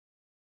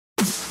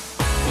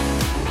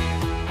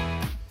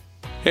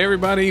Hey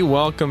everybody,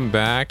 welcome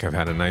back. I've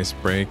had a nice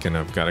break and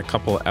I've got a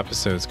couple of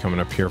episodes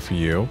coming up here for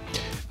you.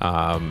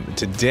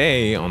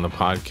 Today on the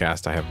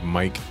podcast, I have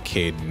Mike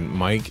Caden.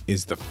 Mike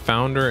is the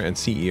founder and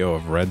CEO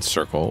of Red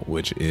Circle,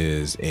 which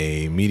is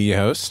a media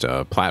host,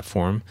 a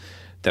platform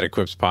that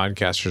equips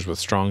podcasters with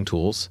strong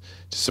tools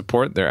to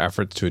support their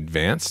efforts to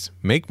advance,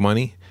 make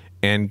money,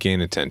 and gain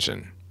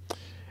attention.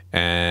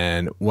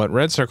 And what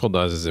Red Circle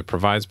does is it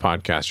provides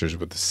podcasters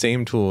with the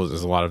same tools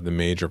as a lot of the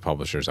major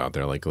publishers out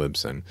there like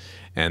Libsyn.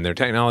 And their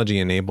technology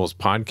enables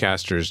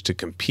podcasters to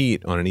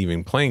compete on an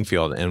even playing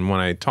field. And when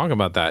I talk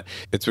about that,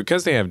 it's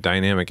because they have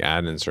dynamic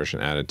ad insertion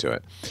added to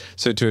it.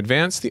 So to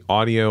advance the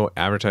audio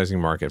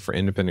advertising market for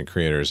independent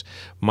creators,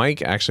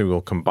 Mike actually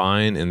will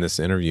combine in this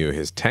interview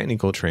his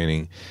technical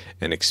training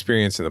and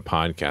experience in the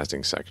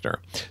podcasting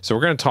sector. So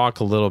we're going to talk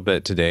a little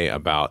bit today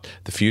about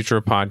the future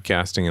of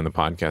podcasting and the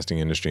podcasting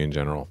industry in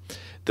general,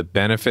 the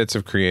benefits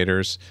of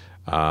creators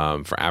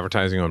for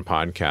advertising on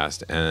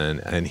podcast,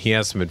 and he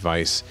has some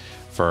advice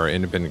for our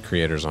independent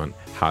creators on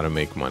how to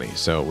make money.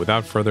 So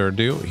without further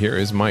ado, here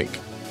is Mike.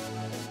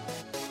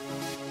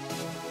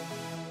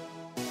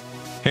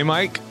 Hey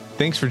Mike,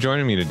 thanks for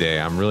joining me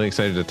today. I'm really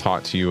excited to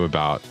talk to you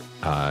about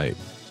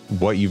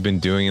what you've been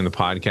doing in the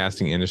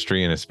podcasting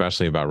industry and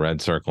especially about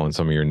Red Circle and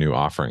some of your new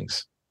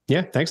offerings.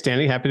 Yeah, thanks,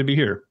 Danny. Happy to be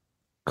here.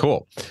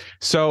 Cool.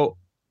 So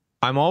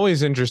I'm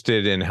always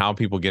interested in how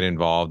people get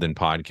involved in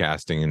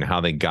podcasting and how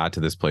they got to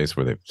this place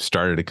where they've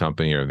started a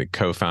company or they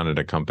co-founded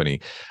a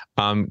company.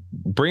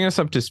 Bring us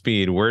up to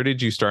speed. Where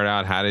did you start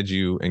out? How did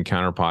you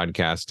encounter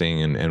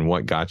podcasting and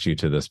what got you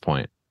to this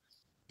point?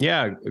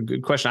 Yeah,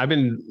 good question. I've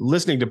been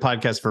listening to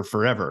podcasts for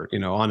forever,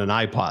 on an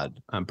iPod,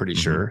 I'm pretty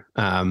sure.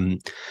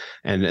 And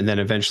then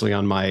eventually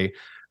on my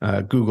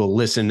Google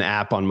Listen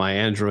app on my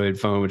Android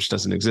phone, which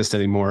doesn't exist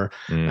anymore.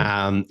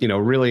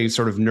 Really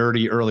sort of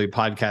nerdy early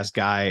podcast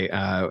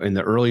guy in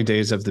the early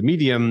days of the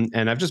medium.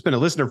 And I've just been a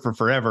listener for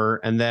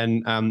forever. And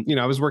then,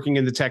 I was working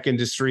in the tech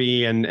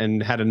industry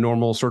and had a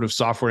normal sort of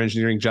software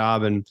engineering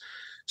job and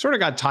sort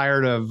of got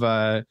tired of,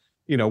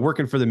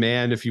 working for the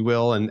man, if you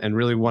will, and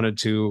really wanted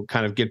to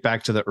kind of get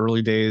back to the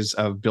early days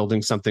of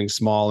building something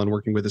small and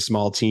working with a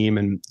small team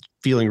and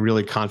feeling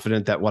really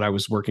confident that what I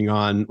was working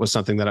on was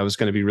something that I was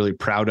going to be really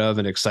proud of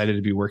and excited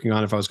to be working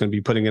on if I was going to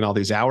be putting in all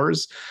these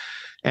hours.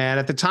 And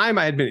at the time,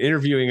 I had been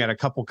interviewing at a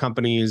couple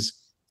companies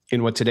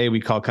in what today we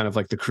call kind of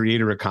like the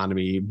creator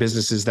economy,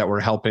 businesses that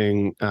were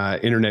helping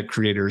internet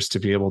creators to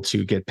be able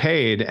to get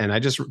paid. And I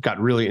just got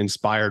really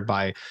inspired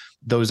by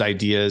those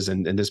ideas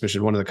and this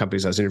mission. One of the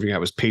companies I was interviewing at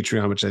was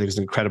Patreon, which I think is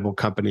an incredible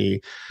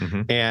company.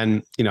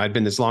 And, I'd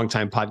been this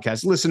longtime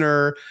podcast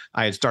listener.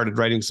 I had started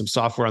writing some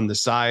software on the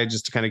side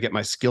just to kind of get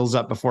my skills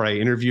up before I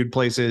interviewed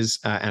places.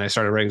 And I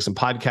started writing some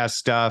podcast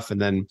stuff.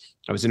 And then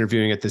I was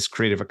interviewing at this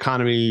creative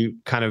economy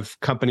kind of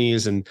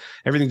companies and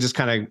everything just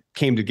kind of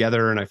came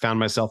together. And I found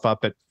myself up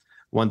at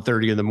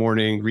 1:30 in the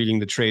morning, reading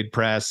the trade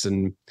press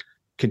and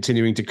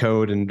continuing to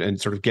code and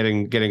sort of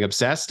getting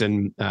obsessed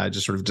and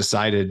just sort of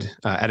decided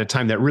at a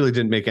time that really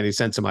didn't make any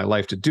sense in my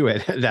life to do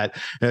it,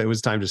 that it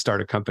was time to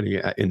start a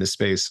company in this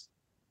space.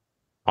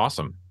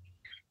 Awesome.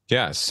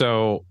 Yeah.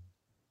 So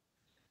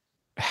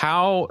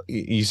how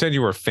you said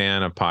you were a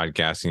fan of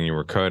podcasting, you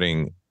were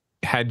coding.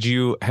 Had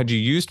you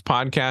used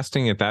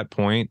podcasting at that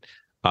point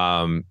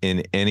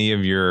in any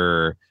of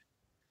your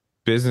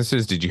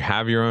businesses? Did you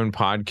have your own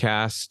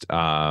podcast?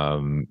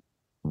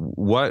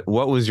 What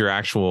was your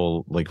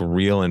actual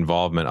real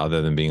involvement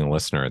other than being a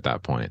listener at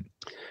that point?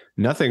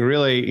 Nothing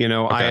really.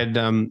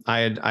 Okay. I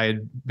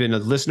had been a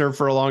listener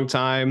for a long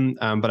time,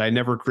 but I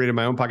never created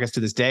my own podcast. To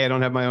this day, I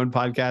don't have my own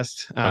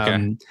podcast.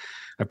 Okay.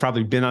 I've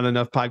probably been on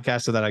enough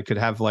podcasts so that I could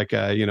have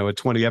a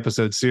 20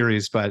 episode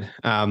series, but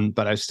I'm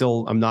not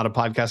a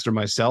podcaster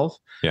myself.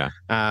 Yeah.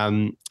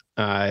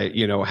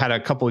 Had a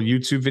couple of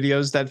YouTube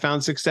videos that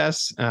found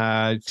success.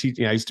 I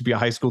used to be a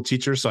high school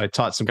teacher, so I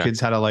taught some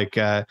kids how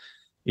to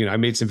I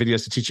made some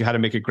videos to teach you how to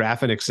make a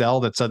graph in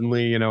Excel that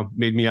suddenly,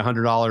 made me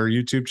 $100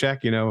 YouTube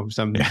check.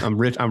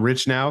 I'm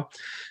rich now,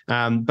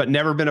 but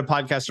never been a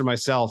podcaster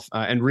myself,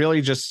 and really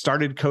just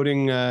started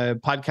coding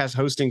podcast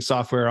hosting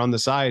software on the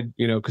side,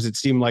 because it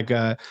seemed like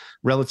a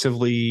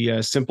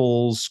relatively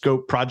simple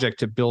scope project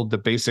to build the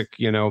basic,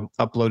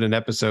 upload an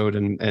episode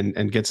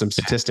and get some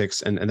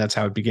statistics, and that's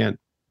how it began.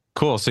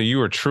 Cool. So you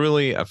were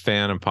truly a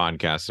fan of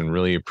podcasts and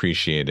really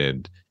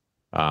appreciated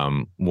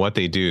what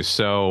they do.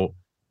 So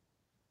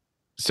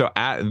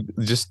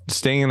just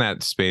staying in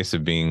that space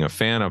of being a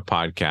fan of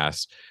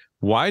podcasts,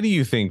 why do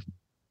you think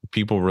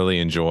people really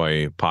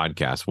enjoy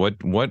podcasts?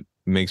 What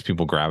makes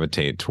people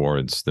gravitate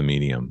towards the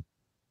medium?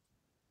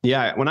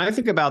 Yeah, when I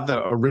think about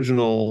the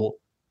original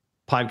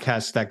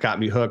podcasts that got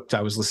me hooked,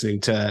 I was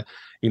listening to,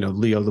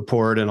 Leo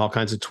Laporte and all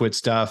kinds of Twit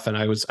stuff. And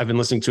I've been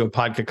listening to a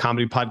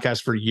comedy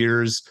podcast for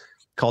years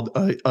called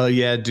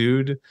Yeah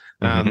Dude,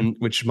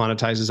 which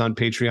monetizes on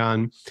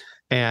Patreon.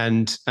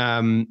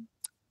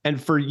 And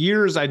for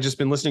years, I'd just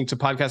been listening to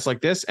podcasts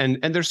like this, and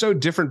they're so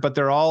different, but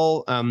they're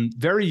all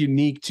very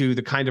unique to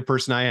the kind of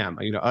person I am.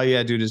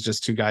 Yeah Dude is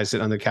just two guys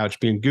sitting on the couch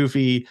being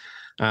goofy.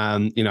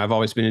 I've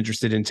always been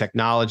interested in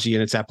technology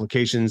and its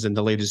applications and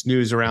the latest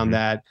news around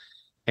that.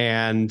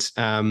 And,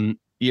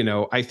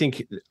 I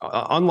think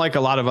unlike a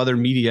lot of other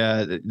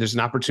media, there's an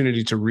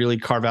opportunity to really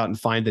carve out and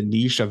find the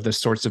niche of the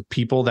sorts of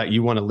people that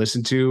you want to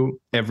listen to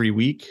every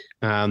week.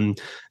 And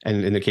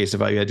in the case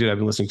of Value Add Dude, I've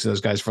been listening to those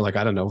guys for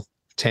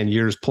 10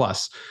 years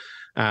plus.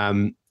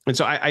 And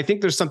so I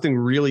think there's something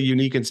really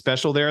unique and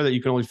special there that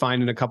you can only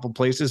find in a couple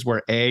places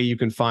where you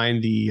can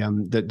find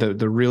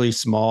the really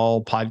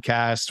small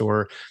podcast,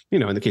 or,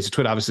 in the case of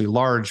Twit, obviously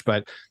large,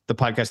 but the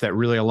podcast that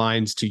really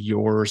aligns to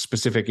your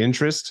specific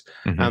interest.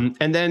 And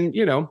then,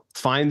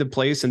 find the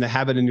place and the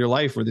habit in your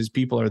life where these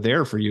people are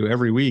there for you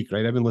every week,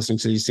 right? I've been listening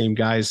to these same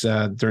guys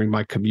during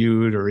my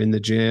commute or in the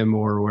gym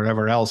or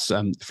wherever else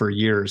for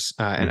years.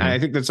 And I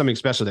think there's something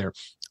special there.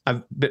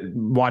 I've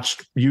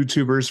watched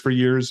YouTubers for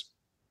years.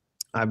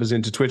 I was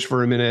into Twitch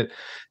for a minute.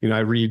 I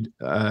read,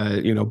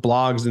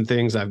 blogs and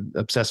things. I'm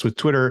obsessed with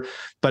Twitter,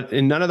 but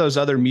in none of those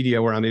other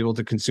media where I'm able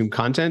to consume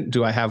content,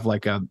 do I have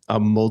a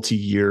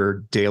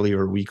multi-year daily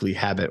or weekly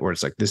habit where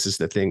it's like, this is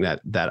the thing that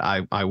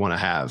I want to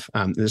have.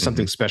 There's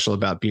something special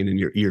about being in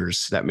your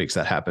ears that makes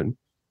that happen.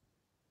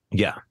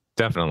 Yeah,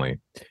 definitely.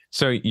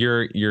 So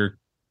you're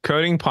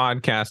coding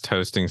podcast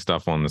hosting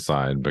stuff on the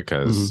side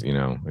because,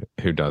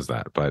 who does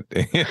that? But,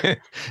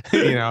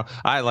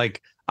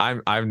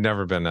 I've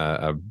never been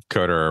a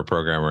coder or a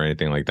programmer or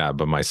anything like that,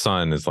 but my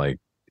son is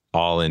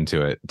all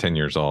into it, 10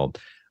 years old.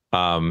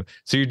 So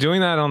you're doing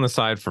that on the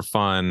side for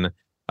fun.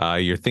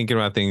 You're thinking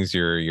about things.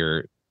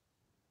 You're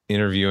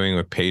interviewing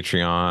with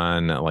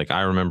Patreon.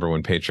 I remember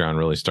when Patreon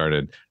really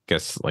started, I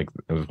guess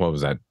what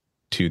was that?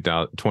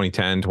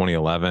 2010,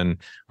 2011,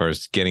 or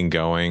it's getting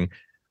going.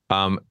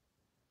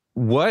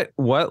 What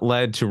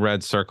led to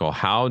Red Circle?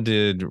 How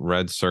did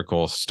Red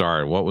Circle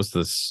start? What was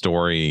the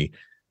story,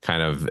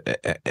 kind of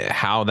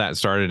how that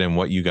started and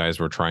what you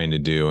guys were trying to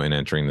do in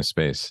entering the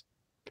space?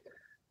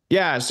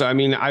 Yeah. So,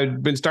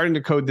 I've been starting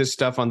to code this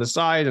stuff on the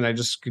side, and I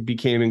just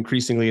became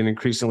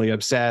increasingly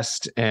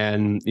obsessed.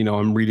 And,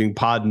 I'm reading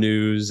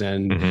Podnews,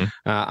 and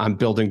I'm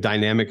building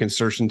dynamic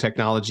insertion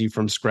technology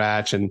from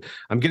scratch. And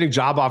I'm getting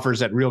job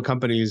offers at real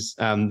companies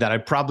that I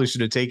probably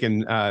should have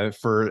taken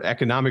for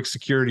economic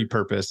security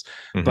purpose,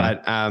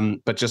 but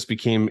just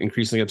became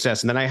increasingly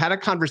obsessed. And then I had a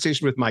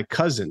conversation with my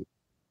cousin,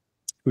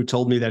 who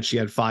told me that she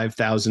had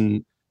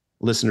 5,000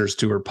 listeners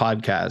to her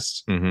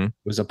podcast. It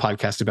was a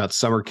podcast about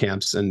summer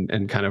camps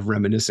and kind of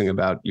reminiscing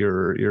about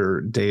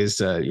your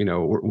days.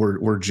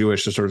 We're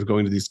Jewish, so sort of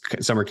going to these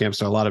summer camps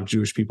that a lot of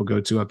Jewish people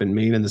go to up in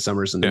Maine in the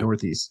summers in the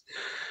Northeast.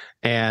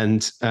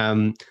 And,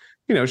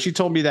 she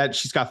told me that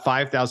she's got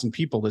 5,000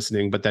 people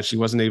listening, but that she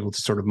wasn't able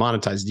to sort of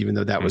monetize it, even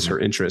though that was her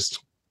interest.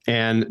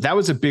 And that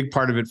was a big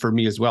part of it for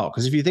me as well.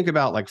 Because if you think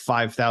about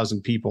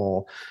 5,000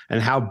 people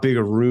and how big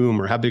a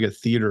room or how big a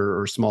theater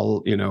or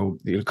small,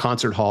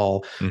 concert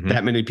hall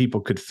that many people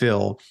could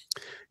fill,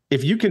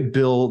 if you can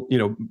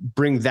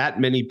bring that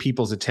many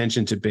people's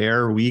attention to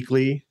bear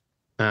weekly,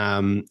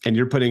 and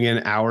you're putting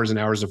in hours and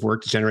hours of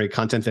work to generate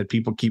content that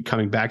people keep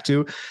coming back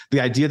to,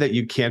 the idea that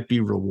you can't be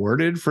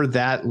rewarded for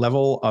that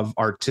level of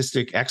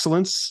artistic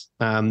excellence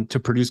to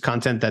produce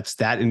content that's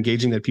that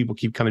engaging that people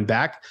keep coming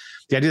back,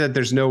 the idea that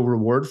there's no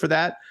reward for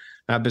that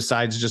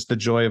besides just the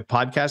joy of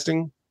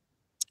podcasting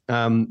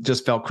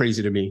just felt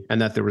crazy to me,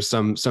 and that there was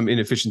some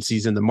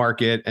inefficiencies in the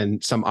market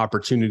and some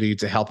opportunity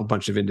to help a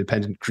bunch of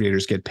independent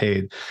creators get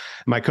paid.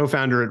 My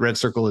co-founder at Red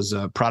Circle is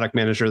a product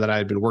manager that I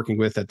had been working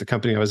with at the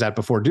company I was at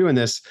before doing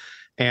this.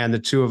 And the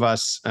two of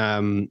us,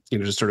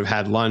 just sort of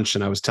had lunch,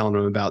 and I was telling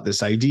him about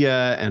this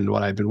idea and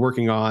what I'd been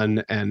working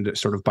on. And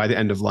sort of by the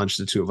end of lunch,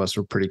 the two of us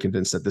were pretty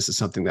convinced that this is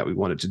something that we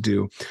wanted to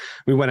do.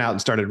 We went out and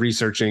started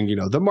researching,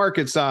 the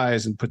market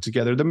size, and put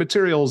together the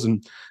materials,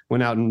 and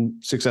went out and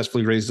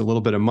successfully raised a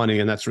little bit of money.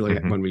 And that's really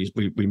when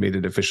we made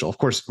it official. Of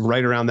course,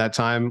 right around that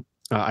time,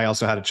 I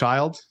also had a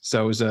child,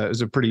 so it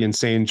was a pretty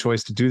insane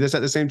choice to do this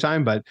at the same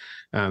time. But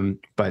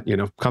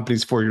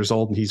company's 4 years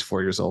old and he's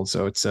 4 years old,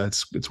 so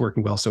it's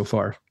working well so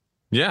far.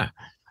 Yeah.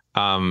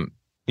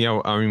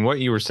 What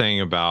you were saying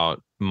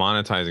about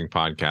monetizing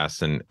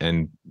podcasts,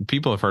 and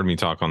people have heard me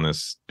talk on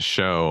this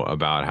show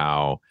about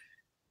how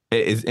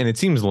it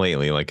seems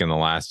lately, in the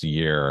last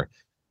year,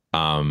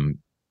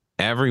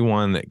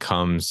 everyone that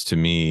comes to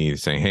me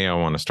saying, "Hey, I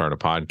want to start a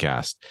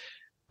podcast,"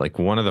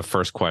 one of the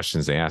first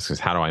questions they ask is,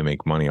 "How do I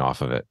make money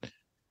off of it?"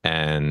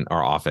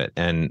 or off it.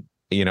 And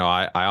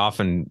I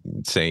often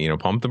say,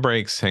 pump the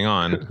brakes, hang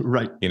on.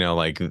 Right.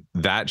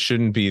 That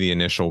shouldn't be the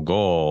initial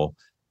goal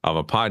of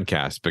a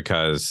podcast,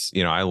 because,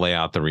 I lay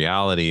out the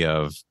reality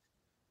of,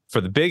 for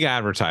the big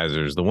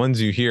advertisers, the ones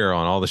you hear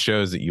on all the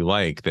shows that you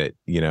like that,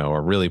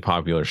 are really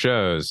popular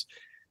shows,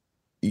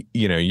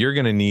 you're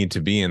going to need to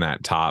be in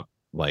that top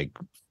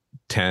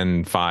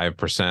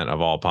 5%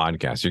 of all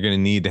podcasts. You're going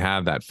to need to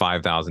have that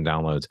 5,000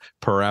 downloads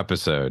per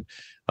episode,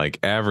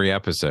 every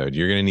episode.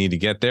 You're going to need to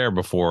get there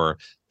before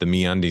the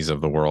MeUndies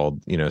of the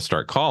world,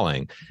 start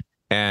calling.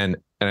 And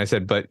I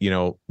said, but,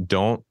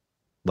 don't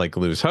like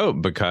lose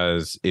hope,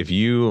 because if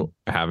you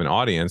have an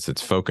audience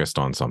that's focused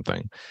on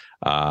something,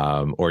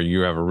 or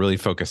you have a really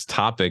focused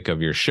topic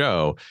of your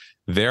show,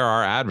 there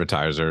are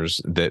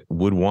advertisers that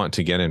would want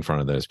to get in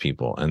front of those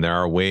people, and there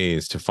are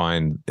ways to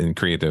find and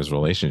create those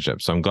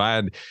relationships. So I'm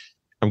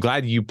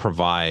glad you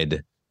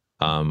provide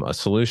a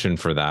solution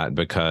for that,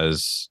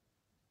 because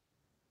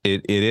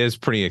it is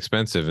pretty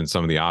expensive in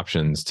some of the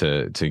options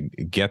to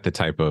get the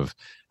type of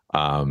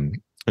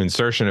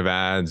insertion of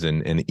ads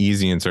and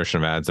easy insertion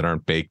of ads that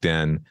aren't baked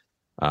in,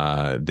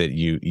 that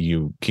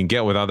you can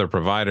get with other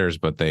providers,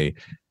 but they're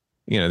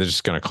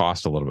just going to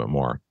cost a little bit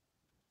more.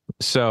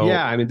 So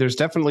yeah, I mean, there's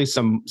definitely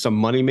some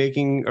money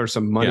making or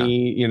some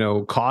money,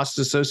 costs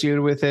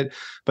associated with it,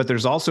 but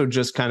there's also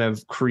just kind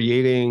of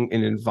creating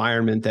an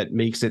environment that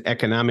makes it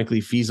economically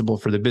feasible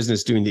for the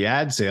business doing the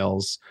ad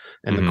sales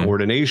and the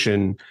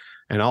coordination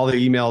and all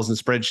the emails and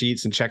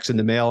spreadsheets and checks in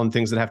the mail and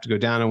things that have to go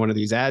down on one of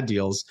these ad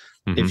deals.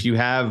 If you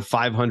have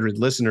 500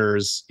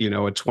 listeners, a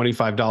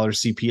 $25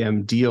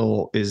 CPM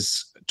deal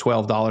is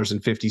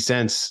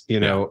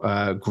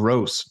 $12.50,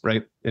 gross,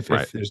 right? If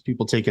there's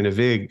people taking a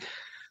vig,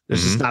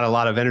 there's just not a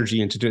lot of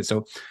energy into it.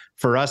 So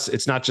for us,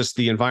 it's not just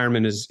the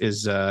environment is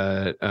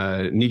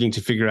needing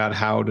to figure out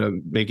how to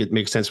make it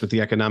make sense with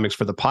the economics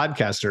for the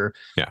podcaster.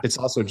 Yeah. It's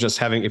also just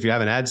having, if you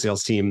have an ad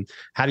sales team,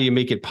 how do you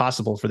make it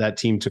possible for that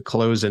team to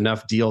close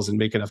enough deals and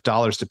make enough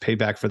dollars to pay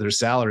back for their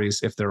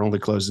salaries if they're only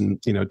closing,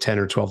 $10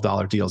 or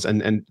 $12 deals?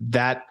 And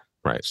that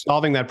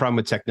solving that problem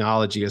with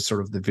technology is sort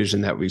of the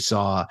vision that we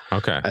saw,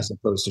 as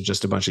opposed to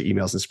just a bunch of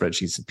emails and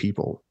spreadsheets of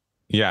people.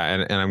 Yeah,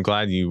 and I'm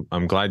glad you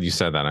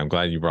said that. I'm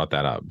glad you brought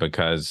that up,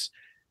 because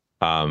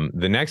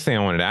the next thing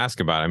I wanted to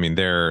ask about, I mean,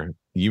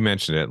 you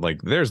mentioned it,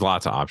 like there's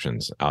lots of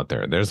options out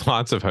there. There's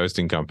lots of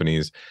hosting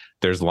companies.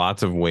 There's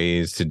lots of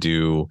ways to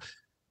do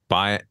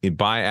buy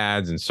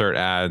ads, insert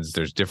ads.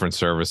 There's different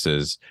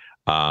services.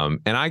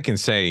 And I can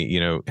say,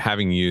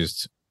 having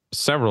used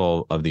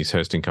several of these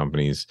hosting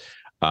companies,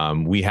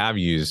 we have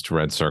used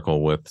Red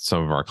Circle with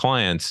some of our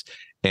clients.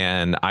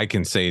 And I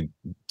can say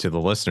to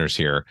the listeners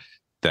here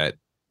that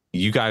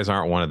you guys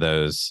aren't one of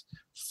those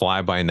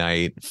fly by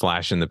night,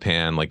 flash in the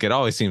pan. Like it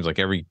always seems like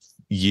every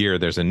year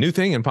there's a new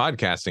thing in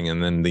podcasting,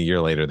 and then the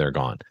year later they're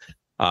gone.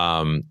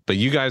 But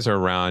you guys are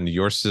around.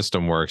 Your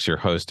system works. Your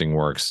hosting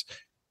works.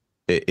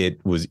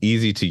 It was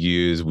easy to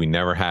use. We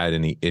never had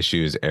any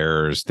issues,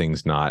 errors,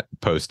 things not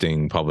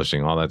posting,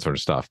 publishing, all that sort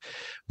of stuff.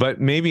 But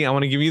maybe I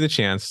want to give you the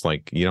chance.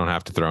 Like you don't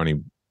have to throw any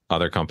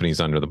other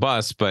companies under the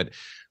bus, but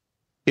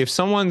if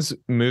someone's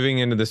moving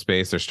into the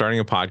space, they're starting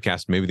a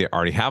podcast, maybe they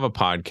already have a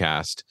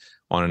podcast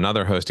on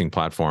another hosting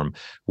platform,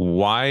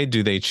 why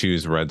do they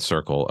choose Red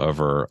Circle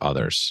over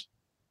others?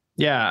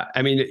 Yeah,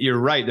 I mean, you're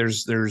right.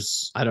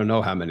 There's I don't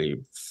know how many,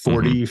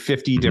 40,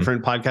 50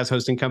 different podcast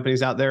hosting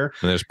companies out there.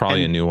 And there's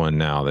probably a new one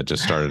now that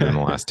just started in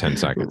the last 10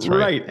 seconds,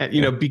 right?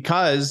 Right.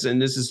 Because,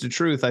 and this is the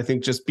truth, I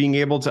think just being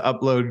able to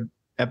upload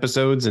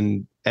episodes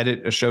and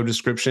edit a show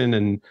description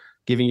and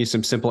giving you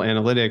some simple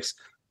analytics,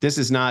 this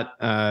is not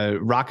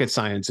rocket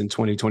science in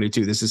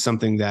 2022. This is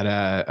something that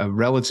a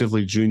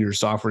relatively junior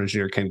software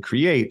engineer can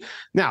create.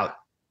 Now,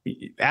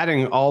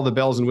 adding all the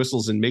bells and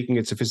whistles and making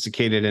it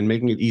sophisticated and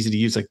making it easy to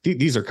use, like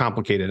these are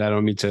complicated. I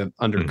don't mean to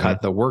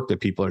undercut the work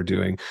that people are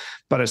doing,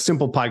 but a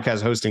simple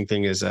podcast hosting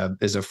thing is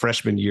a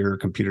freshman year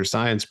computer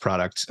science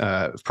project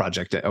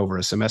over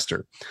a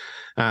semester.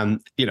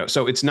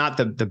 So it's not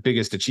the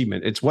biggest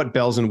achievement. It's what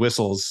bells and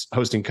whistles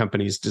hosting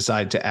companies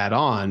decide to add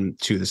on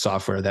to the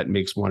software that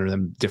makes one of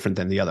them different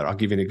than the other. I'll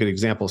give you a good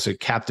example. So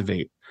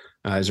Captivate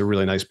is a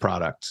really nice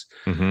product.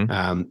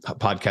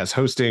 Podcast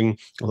hosting,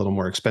 a little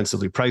more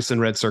expensively priced than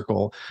Red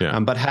Circle,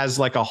 but has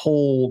like a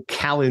whole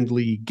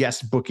Calendly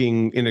guest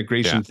booking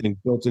integration thing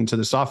built into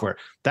the software.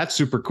 That's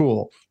super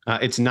cool.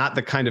 It's not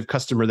the kind of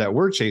customer that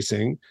we're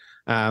chasing.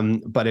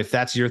 But if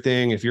that's your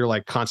thing, if you're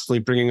like constantly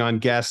bringing on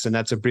guests and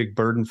that's a big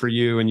burden for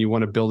you and you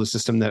want to build a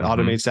system that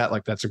automates that,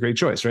 like that's a great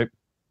choice, right?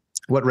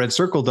 What Red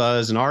Circle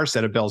does in our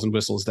set of bells and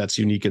whistles that's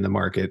unique in the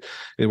market,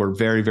 and we're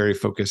very, very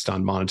focused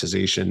on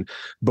monetization,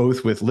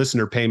 both with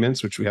listener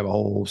payments, which we have a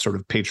whole sort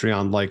of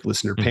Patreon-like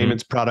listener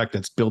payments product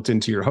that's built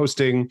into your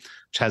hosting,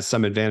 which has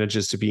some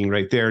advantages to being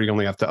right there. You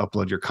only have to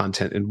upload your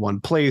content in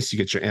one place. You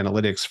get your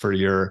analytics for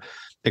your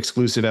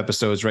exclusive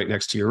episodes right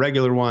next to your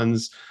regular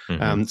ones.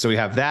 So we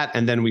have that.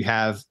 And then we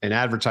have an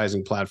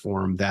advertising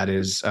platform that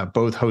is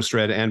both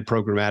host-read and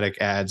programmatic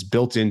ads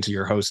built into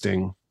your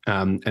hosting.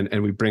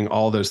 And we bring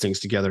all those things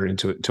together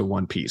into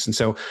one piece. And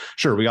so,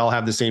 sure, we all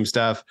have the same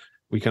stuff.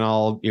 We can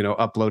all,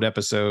 upload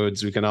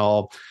episodes. We can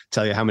all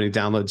tell you how many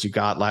downloads you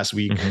got last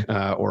week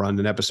or on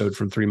an episode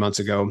from 3 months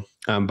ago.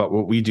 But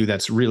what we do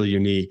that's really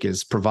unique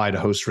is provide a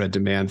host-read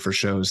demand for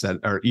shows that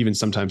are even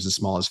sometimes as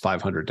small as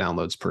 500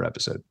 downloads per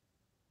episode.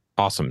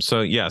 Awesome.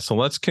 So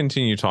let's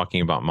continue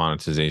talking about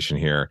monetization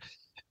here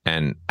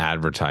and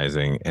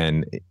advertising.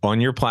 And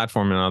on your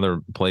platform and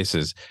other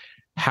places,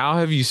 how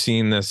have you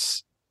seen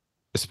this,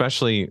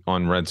 especially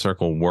on Red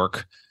Circle,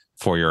 work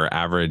for your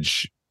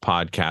average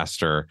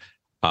podcaster?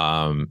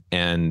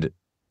 And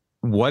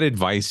what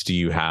advice do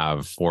you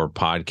have for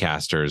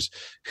podcasters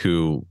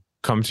who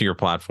come to your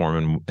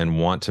platform and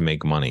want to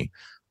make money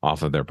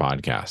off of their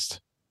podcast?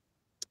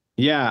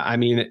 Yeah, I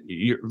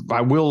mean,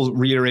 I will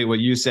reiterate what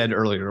you said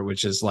earlier,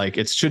 which is like,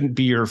 it shouldn't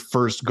be your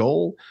first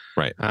goal.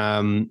 Right.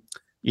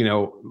 You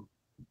know,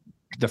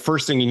 the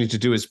first thing you need to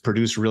do is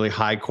produce really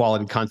high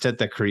quality content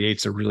that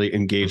creates a really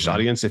engaged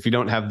audience. If you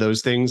don't have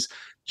those things,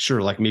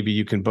 sure, like maybe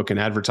you can book an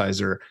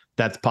advertiser,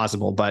 that's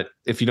possible. But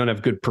if you don't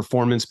have good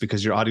performance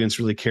because your audience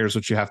really cares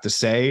what you have to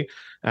say,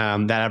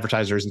 that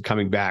advertiser isn't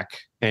coming back.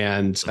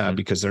 And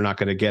because they're not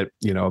going to get,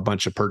 you know, a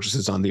bunch of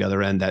purchases on the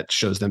other end that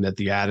shows them that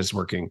the ad is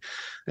working.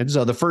 And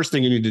so the first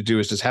thing you need to do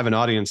is just have an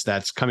audience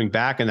that's coming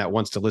back and that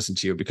wants to listen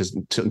to you, because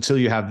until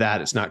you have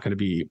that, it's not going to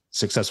be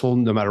successful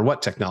no matter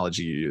what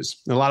technology you use.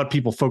 And a lot of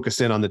people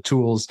focus in on the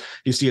tools.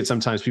 You see it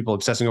sometimes, people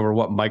obsessing over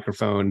what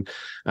microphone,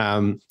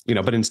 you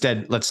know, but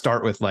instead let's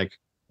start with like,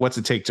 what's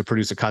it take to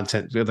produce the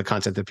content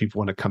that people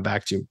want to come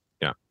back to?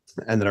 Yeah.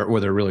 And where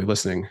they're really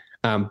listening.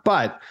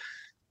 But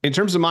in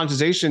terms of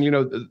monetization, you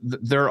know,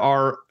 there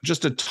are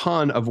just a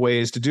ton of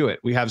ways to do it.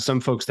 We have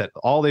some folks that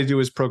all they do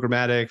is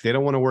programmatic. They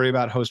don't want to worry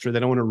about Hoster. They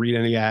don't want to read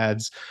any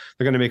ads.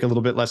 They're going to make a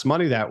little bit less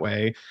money that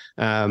way,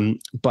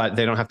 but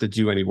they don't have to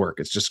do any work.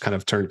 It's just kind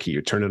of turnkey.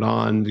 You turn it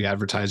on, the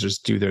advertisers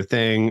do their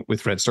thing.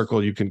 With Red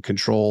Circle, you can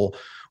control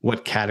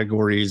what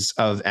categories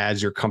of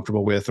ads you're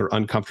comfortable with or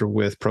uncomfortable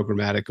with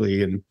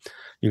programmatically, and,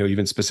 you know,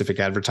 even specific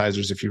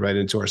advertisers if you write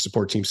into our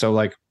support team. So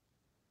like,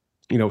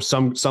 you know,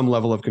 some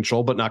level of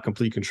control, but not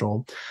complete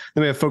control.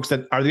 Then we have folks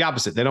that are the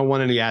opposite. They don't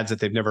want any ads that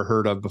they've never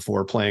heard of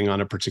before playing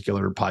on a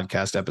particular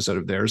podcast episode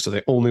of theirs. So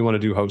they only want to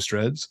do host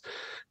reads.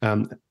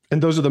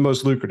 And those are the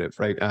most lucrative,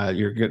 right?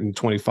 You're getting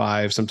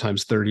 25,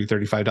 sometimes $30,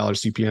 $35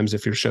 CPMs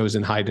if your show's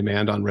in high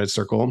demand on Red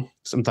Circle,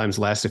 sometimes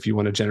less if you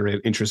want to generate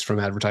interest from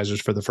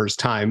advertisers for the first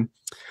time.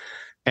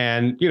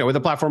 And, you know, with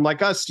a platform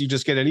like us, you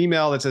just get an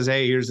email that says,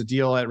 hey, here's a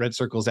deal at Red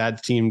Circle's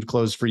ad team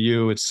closed for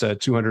you. It's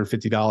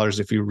 $250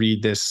 if you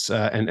read this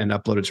and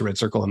upload it to Red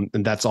Circle.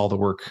 And that's all the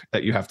work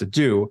that you have to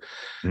do.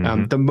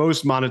 The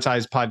most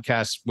monetized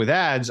podcasts with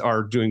ads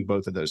are doing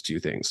both of those two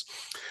things.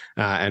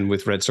 And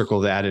with Red Circle,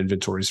 the ad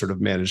inventory is sort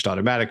of managed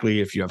automatically.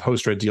 If you have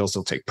host read deals,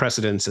 they'll take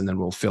precedence, and then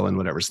we'll fill in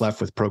whatever's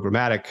left with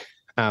programmatic.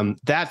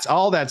 That's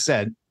all that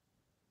said.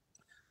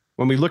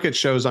 When we look at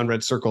shows on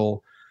Red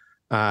Circle,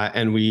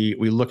 and we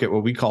look at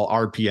what we call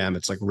RPM,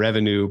 it's like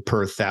revenue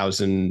per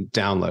 1,000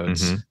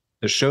 downloads.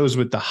 The shows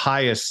with the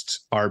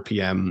highest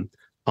RPM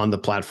on the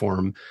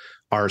platform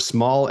are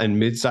small and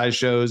mid-sized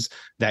shows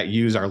that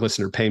use our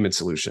listener payment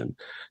solution.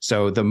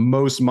 So the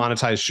most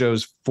monetized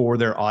shows for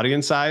their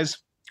audience size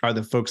are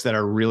the folks that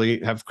are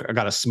really have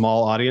got a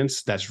small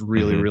audience that's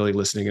really, really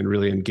listening and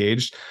really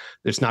engaged.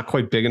 It's not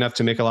quite big enough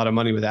to make a lot of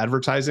money with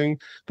advertising,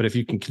 but if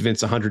you can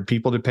convince 100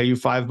 people to pay you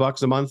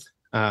 $5 a month,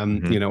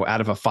 you know, out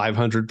of a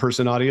 500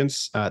 person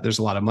audience, there's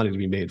a lot of money to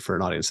be made for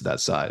an audience of that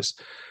size.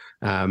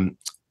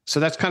 So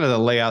that's kind of the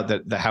layout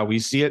that how we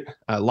see it.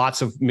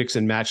 Lots of mix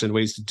and match and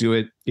ways to do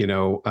it. You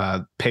know,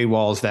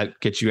 paywalls that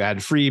get you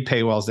ad free,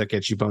 paywalls that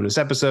get you bonus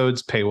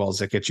episodes, paywalls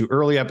that get you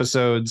early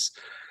episodes,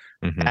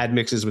 ad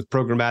mixes with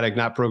programmatic,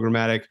 not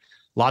programmatic.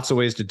 Lots of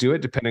ways to do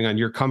it depending on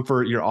your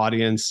comfort, your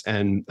audience,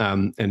 and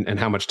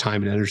how much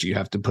time and energy you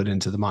have to put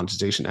into the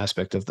monetization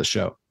aspect of the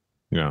show.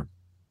 Yeah.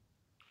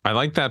 I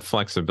like that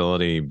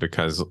flexibility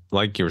because,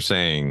 like you're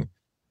saying,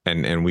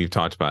 and we've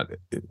talked about,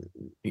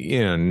 you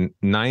know,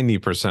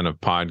 90%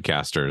 of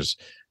podcasters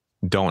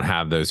don't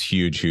have those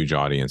huge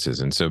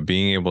audiences. And so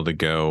being able to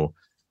go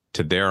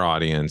to their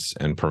audience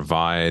and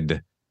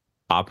provide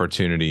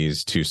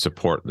opportunities to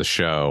support the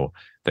show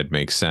that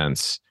makes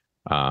sense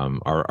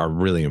are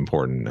really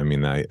important. I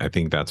mean, I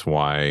think that's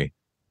why,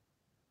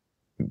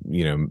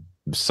 you know,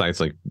 sites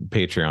like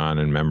Patreon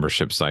and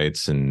membership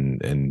sites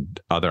and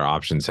other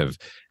options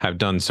have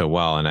done so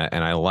well. And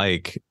I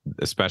like,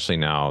 especially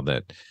now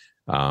that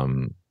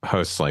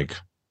hosts like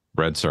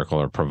Red Circle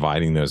are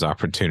providing those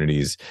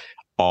opportunities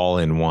all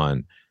in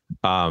one.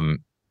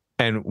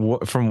 And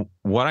from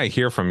what I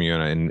hear from you,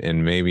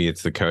 and maybe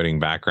it's the coding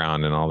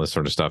background and all this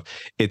sort of stuff,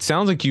 it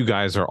sounds like you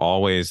guys are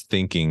always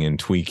thinking and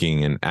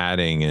tweaking and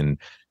adding and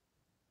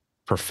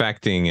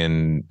perfecting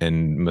and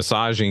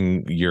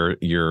massaging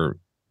your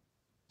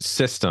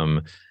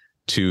system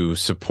to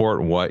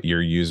support what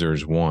your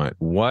users want.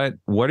 What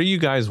are you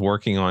guys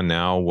working on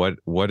now?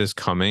 What is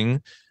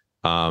coming?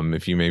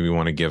 If you maybe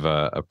want to give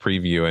a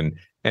preview,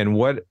 and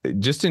what,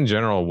 just in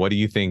general, what do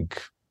you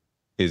think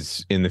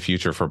is in the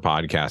future for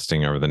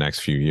podcasting over the next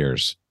few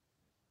years?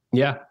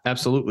 Yeah,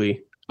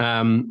 absolutely.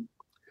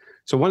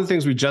 So one of the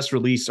things we just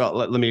released,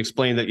 let me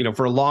explain that, you know,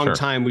 for a long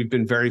time, we've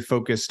been very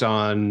focused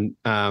on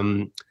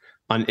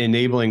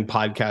enabling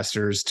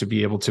podcasters to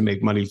be able to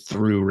make money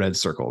through Red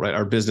Circle, right?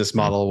 Our business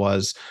model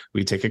was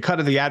we take a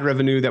cut of the ad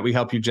revenue that we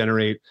help you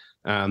generate.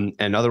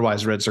 And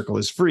otherwise Red Circle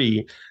is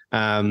free.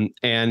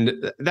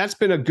 And that's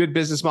been a good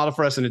business model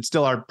for us. And it's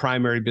still our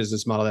primary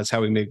business model. That's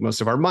how we make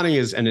most of our money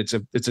and it's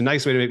a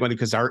nice way to make money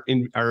because our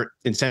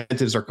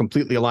incentives are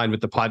completely aligned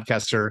with the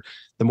podcaster.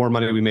 The more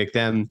money we make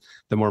them,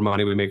 the more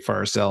money we make for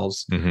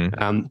ourselves.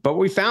 But what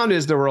we found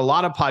is there were a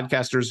lot of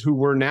podcasters who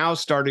were now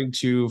starting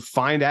to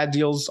find ad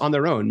deals on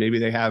their own. Maybe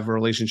they have a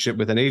relationship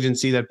with an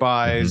agency that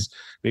buys,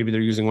 maybe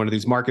they're using one of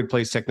these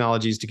marketplace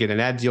technologies to get an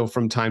ad deal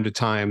from time to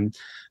time.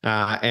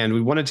 And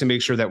we wanted to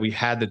make sure that we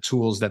had the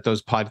tools that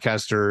those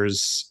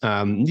podcasters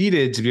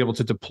needed to be able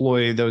to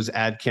deploy those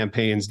ad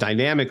campaigns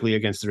dynamically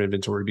against their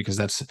inventory, because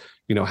that's,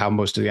 how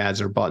most of the ads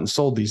are bought and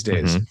sold these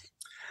days.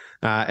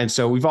 And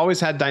so we've always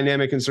had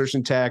dynamic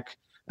insertion tech,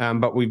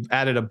 but we've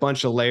added a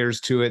bunch of layers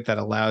to it that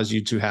allows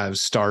you to have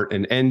start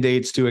and end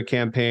dates to a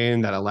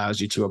campaign, that allows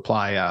you to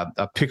apply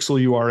a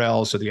pixel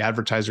URL so the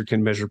advertiser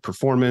can measure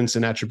performance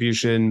and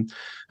attribution.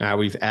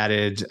 We've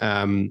added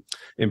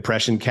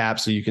impression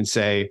caps, so you can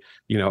say,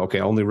 okay,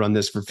 only run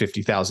this for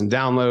 50,000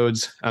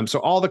 downloads. So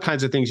all the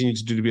kinds of things you need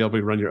to do to be able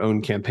to run your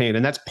own campaign.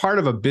 And that's part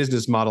of a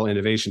business model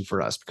innovation for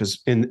us,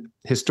 because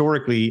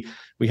historically,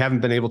 we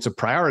haven't been able to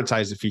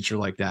prioritize a feature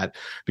like that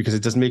because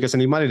it doesn't make us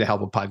any money to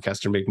help a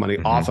podcaster make money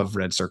off of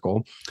Red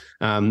Circle.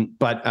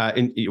 But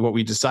what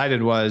we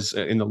decided was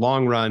in the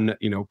long run,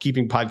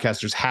 keeping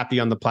podcasters happy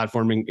on the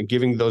platform and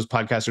giving those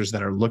podcasters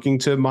that are looking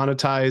to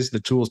monetize the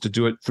tools to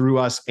do it through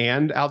us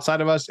and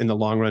outside of us in the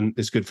long run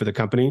is good for the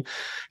company.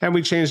 And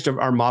we changed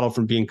our model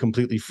from being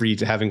completely free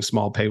to having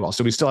small paywall.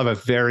 So we still have a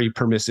very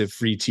permissive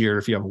free tier.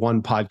 If you have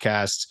one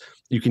podcast,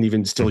 you can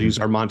even still use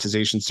our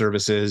monetization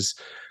services.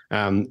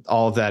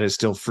 All of that is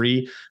still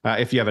free.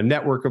 If you have a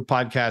network of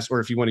podcasts, or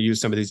if you want to use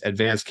some of these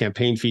advanced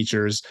campaign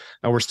features,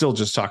 we're still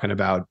just talking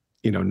about,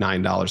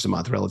 $9 a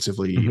month,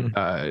 relatively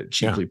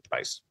cheaply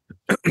priced.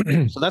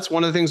 So that's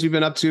one of the things we've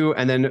been up to.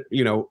 And then,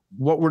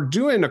 what we're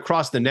doing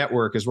across the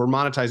network is we're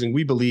monetizing,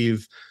 we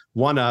believe,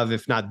 one of,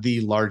 if not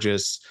the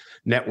largest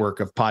network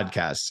of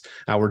podcasts.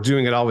 We're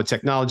doing it all with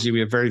technology.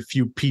 We have very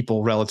few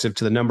people relative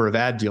to the number of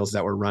ad deals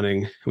that we're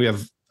running. We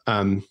have,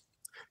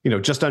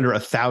 just under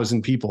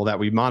 1,000 people that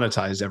we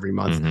monetize every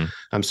month.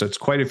 So it's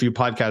quite a few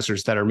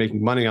podcasters that are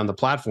making money on the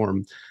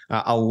platform.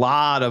 A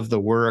lot of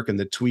the work and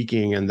the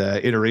tweaking and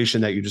the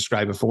iteration that you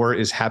described before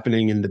is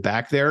happening in the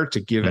back there to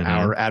give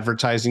our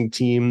advertising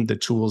team the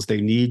tools they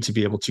need to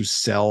be able to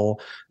sell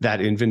that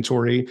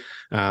inventory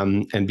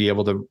and be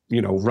able to,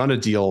 run a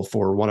deal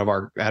for one of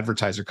our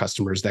advertiser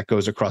customers that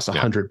goes across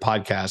 100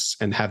 podcasts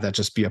and have that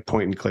just be a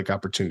point and click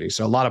opportunity.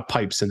 So a lot of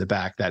pipes in the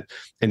back that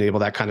enable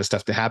that kind of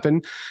stuff to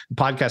happen. The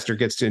podcaster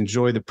gets to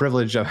enjoy the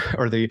privilege of,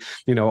 or the,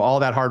 all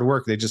that hard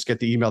work. They just get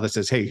the email that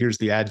says, hey, here's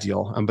the ad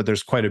deal. But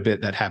there's quite a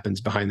bit that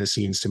happens behind the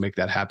scenes to make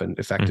that happen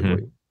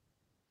effectively.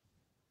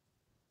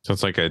 So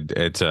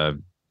it's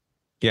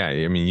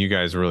you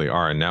guys really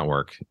are a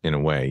network in a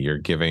way. You're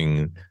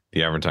giving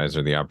the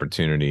advertiser the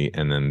opportunity,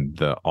 and then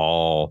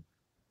all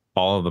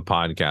of the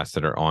podcasts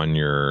that are on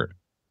your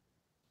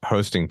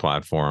hosting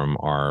platform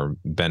are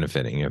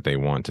benefiting if they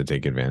want to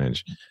take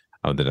advantage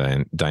of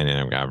the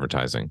dynamic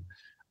advertising.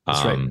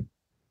 That's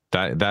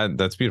right.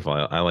 That's beautiful.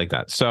 I like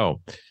that.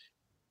 So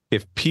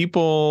if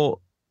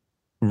people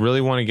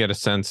really want to get a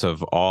sense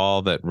of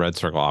all that Red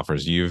Circle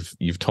offers,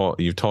 you've told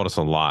us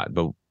a lot,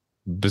 but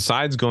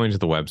besides going to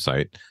the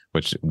website,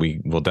 which we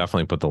will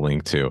definitely put the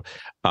link to,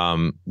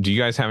 do you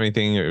guys have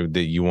anything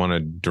that you want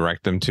to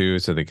direct them to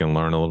so they can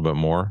learn a little bit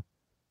more?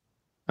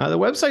 The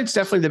website's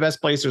definitely the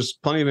best place. There's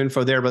plenty of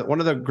info there, but one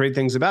of the great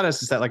things about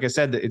us is that, like I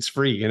said, it's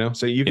free,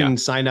 so you can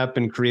sign up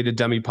and create a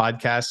dummy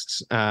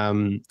podcast,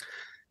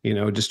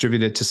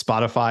 distribute it to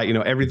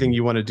Spotify, everything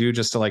you want to do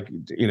just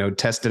to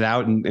test it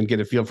out and get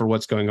a feel for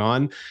what's going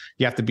on.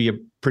 You have to be a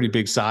pretty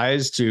big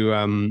size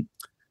to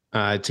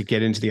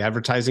get into the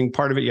advertising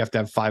part of it. You have to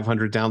have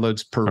 500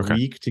 downloads per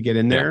week to get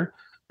in there.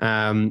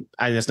 And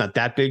it's not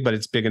that big, but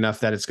it's big enough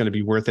that it's going to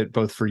be worth it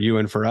both for you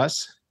and for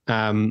us.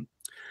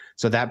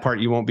 So that part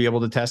you won't be able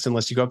to test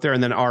unless you go up there.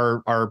 And then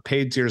our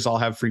paid tiers all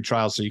have free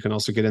trials, so you can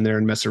also get in there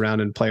and mess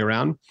around and play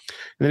around. And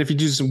then if you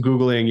do some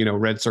Googling,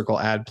 Red Circle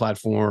ad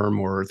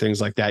platform or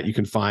things like that, you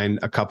can find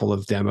a couple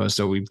of demos.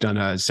 So we've done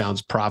a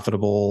Sounds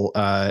Profitable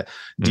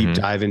deep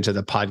dive into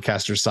the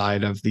podcaster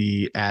side of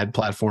the ad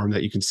platform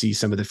that you can see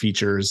some of the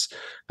features.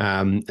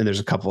 And there's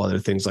a couple other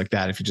things like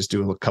that. If you just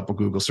do a couple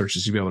Google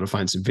searches, you'll be able to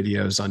find some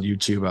videos on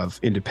YouTube of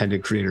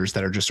independent creators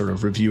that are just sort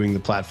of reviewing the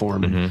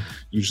platform. And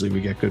usually we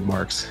get good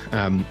marks.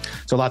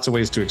 So lots of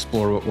ways to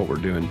explore what we're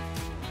doing.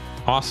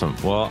 Awesome.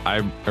 Well, I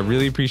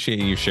really appreciate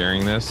you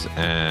sharing this,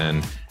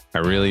 and I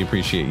really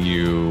appreciate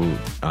you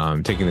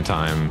taking the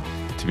time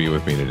to be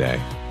with me today.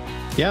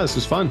 Yeah, this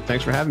was fun.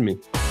 Thanks for having me.